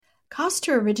Costs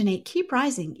to originate keep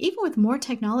rising, even with more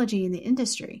technology in the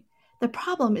industry. The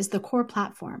problem is the core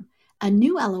platform. A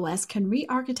new LOS can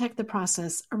re-architect the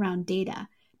process around data,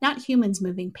 not humans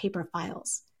moving paper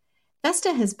files.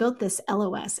 Vesta has built this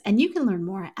LOS, and you can learn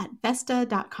more at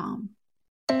Vesta.com.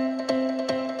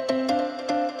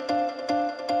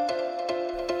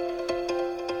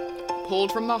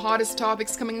 Pulled from the hottest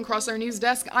topics coming across our news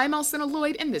desk, I'm Alcina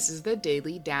Lloyd, and this is the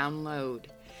Daily Download.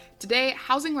 Today,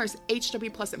 HousingWire's HW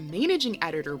Plus managing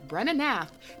editor Brenna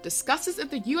Nath discusses if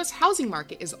the U.S. housing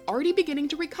market is already beginning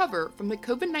to recover from the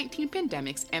COVID-19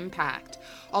 pandemic's impact.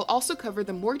 I'll also cover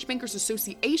the Mortgage Bankers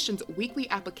Association's weekly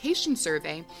application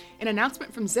survey, an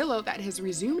announcement from Zillow that has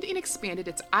resumed and expanded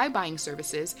its iBuying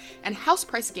services, and house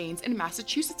price gains in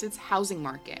Massachusetts' housing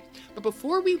market. But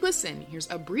before we listen, here's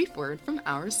a brief word from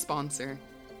our sponsor.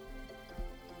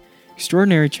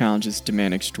 Extraordinary challenges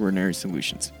demand extraordinary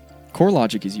solutions.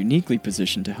 CoreLogic is uniquely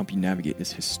positioned to help you navigate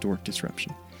this historic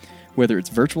disruption. Whether it's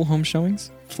virtual home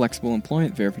showings, flexible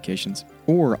employment verifications,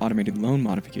 or automated loan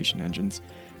modification engines,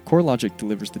 CoreLogic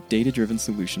delivers the data-driven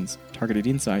solutions, targeted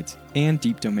insights, and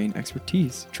deep domain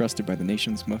expertise trusted by the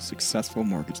nation's most successful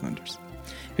mortgage lenders.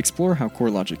 Explore how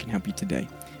CoreLogic can help you today.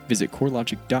 Visit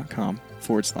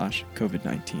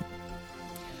corelogic.com/COVID-19.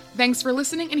 Thanks for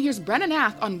listening, and here's Brenna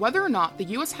Nath on whether or not the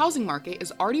U.S. housing market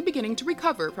is already beginning to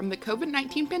recover from the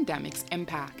COVID-19 pandemic's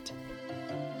impact.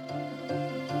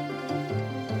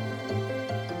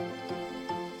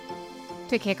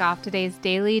 To kick off today's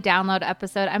Daily Download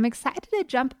episode, I'm excited to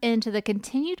jump into the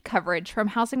continued coverage from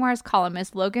HousingWire's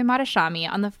columnist Logan Matashami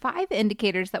on the 5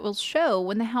 indicators that will show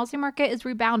when the housing market is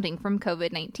rebounding from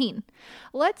COVID-19.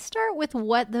 Let's start with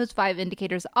what those 5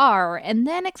 indicators are and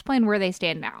then explain where they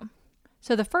stand now.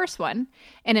 So the first one,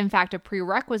 and in fact a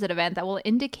prerequisite event that will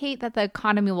indicate that the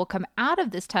economy will come out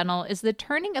of this tunnel, is the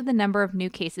turning of the number of new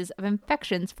cases of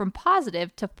infections from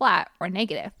positive to flat or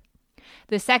negative.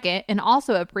 The second, and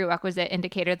also a prerequisite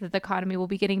indicator that the economy will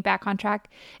be getting back on track,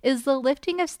 is the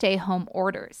lifting of stay-home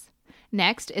orders.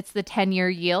 Next, it's the 10-year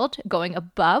yield going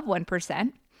above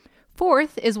 1%.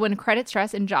 Fourth is when credit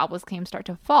stress and jobless claims start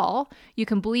to fall. You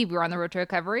can believe we're on the road to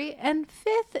recovery. And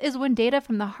fifth is when data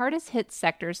from the hardest hit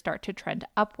sectors start to trend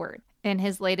upward. In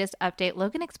his latest update,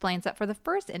 Logan explains that for the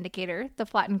first indicator, the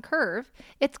flattened curve,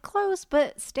 it's close,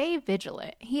 but stay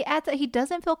vigilant. He adds that he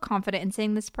doesn't feel confident in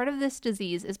saying the spread of this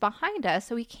disease is behind us,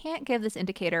 so he can't give this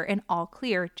indicator an all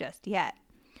clear just yet.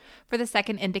 For the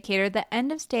second indicator, the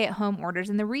end of stay-at-home orders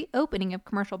and the reopening of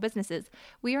commercial businesses,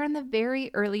 we are in the very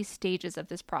early stages of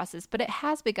this process, but it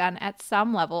has begun at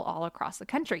some level all across the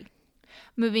country.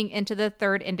 Moving into the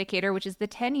third indicator, which is the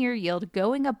 10-year yield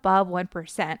going above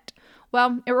 1%.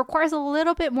 Well, it requires a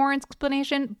little bit more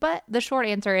explanation, but the short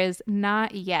answer is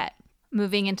not yet.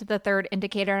 Moving into the third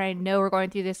indicator, and I know we're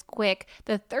going through this quick,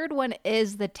 the third one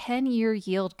is the 10-year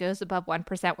yield goes above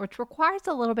 1%, which requires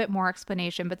a little bit more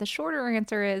explanation, but the shorter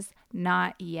answer is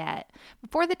not yet.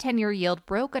 Before the 10-year yield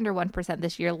broke under 1%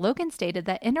 this year, Logan stated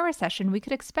that in a recession, we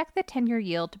could expect the 10-year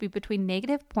yield to be between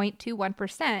negative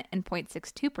 0.21% and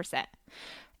 0.62%.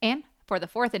 And for the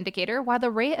fourth indicator, while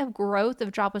the rate of growth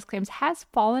of jobless claims has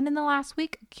fallen in the last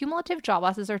week, cumulative job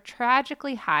losses are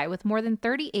tragically high, with more than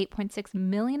 38.6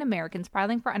 million Americans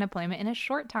filing for unemployment in a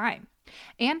short time.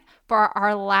 And for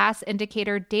our last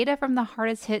indicator, data from the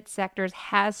hardest hit sectors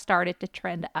has started to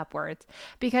trend upwards.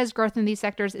 Because growth in these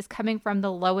sectors is coming from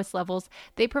the lowest levels,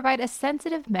 they provide a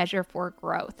sensitive measure for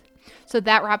growth. So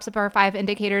that wraps up our 5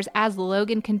 indicators. As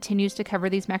Logan continues to cover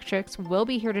these metrics, we'll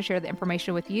be here to share the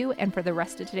information with you. And for the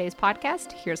rest of today's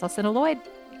podcast, here's Alcina Lloyd.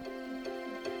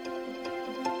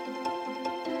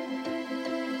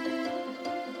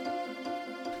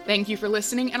 Thank you for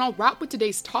listening, and I'll wrap with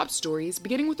today's top stories,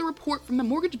 beginning with a report from the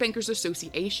Mortgage Bankers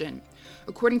Association.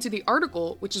 According to the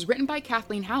article, which is written by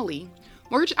Kathleen Howley,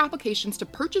 mortgage applications to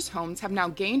purchase homes have now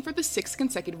gained for the 6th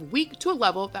consecutive week to a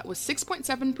level that was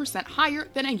 6.7% higher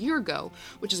than a year ago,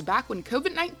 which is back when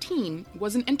COVID-19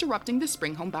 wasn't interrupting the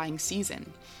spring home buying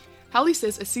season. Howley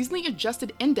says a seasonally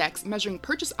adjusted index measuring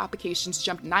purchase applications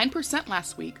jumped 9%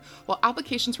 last week, while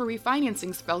applications for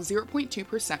refinancings fell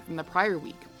 0.2% from the prior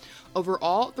week.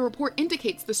 Overall, the report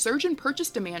indicates the surge in purchase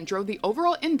demand drove the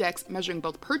overall index measuring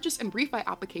both purchase and refi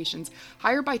applications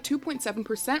higher by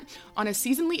 2.7% on a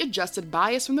seasonally adjusted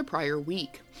bias from the prior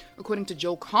week. According to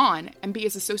Joel Kahn,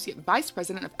 MBA's Associate Vice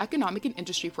President of Economic and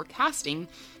Industry Forecasting,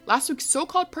 last week's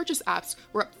so-called purchase apps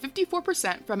were up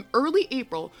 54% from early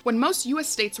April, when most U.S.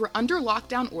 states were under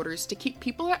lockdown orders to keep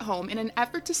people at home in an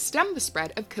effort to stem the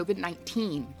spread of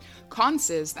COVID-19. Kahn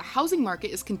says the housing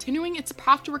market is continuing its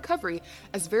path to recovery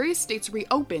as various states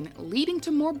reopen, leading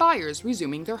to more buyers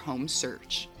resuming their home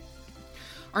search.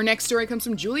 Our next story comes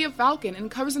from Julia Falcon and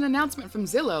covers an announcement from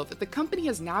Zillow that the company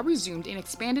has now resumed and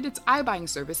expanded its iBuying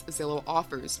service Zillow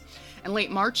offers. In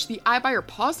late March, the iBuyer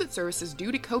paused its services due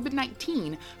to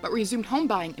COVID-19, but resumed home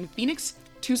buying in Phoenix,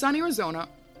 Tucson, Arizona,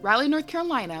 Raleigh, North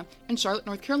Carolina, and Charlotte,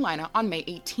 North Carolina on May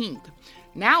 18th.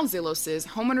 Now, Zillow says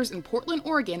homeowners in Portland,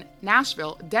 Oregon,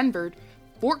 Nashville, Denver,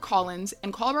 Fort Collins,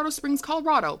 and Colorado Springs,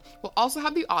 Colorado will also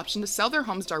have the option to sell their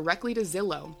homes directly to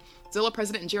Zillow. Zillow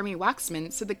President Jeremy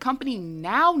Waxman said the company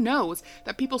now knows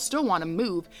that people still want to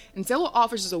move, and Zillow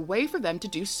offers a way for them to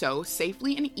do so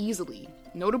safely and easily.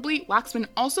 Notably, Waxman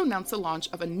also announced the launch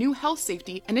of a new health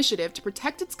safety initiative to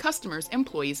protect its customers,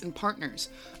 employees, and partners.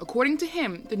 According to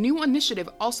him, the new initiative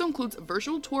also includes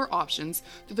virtual tour options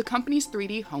through the company's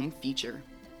 3D home feature.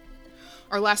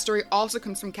 Our last story also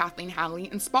comes from Kathleen Halley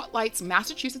and spotlights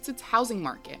Massachusetts' housing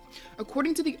market.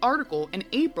 According to the article, in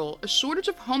April, a shortage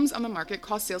of homes on the market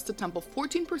caused sales to tumble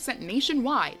 14%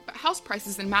 nationwide, but house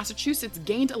prices in Massachusetts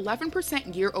gained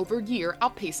 11% year over year,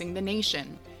 outpacing the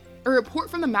nation. A report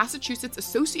from the Massachusetts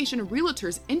Association of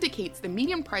Realtors indicates the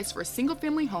median price for a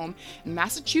single-family home in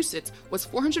Massachusetts was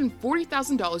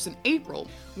 $440,000 in April,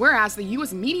 whereas the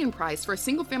U.S. median price for a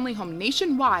single-family home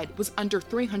nationwide was under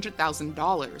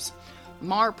 $300,000.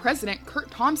 MAR President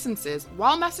Kurt Thompson says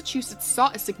while Massachusetts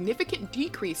saw a significant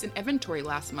decrease in inventory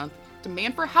last month,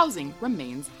 demand for housing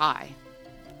remains high.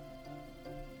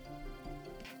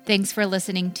 Thanks for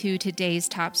listening to today's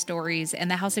top stories,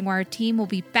 and the Housing Wire team will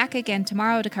be back again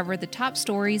tomorrow to cover the top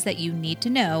stories that you need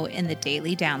to know in the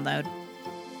Daily Download.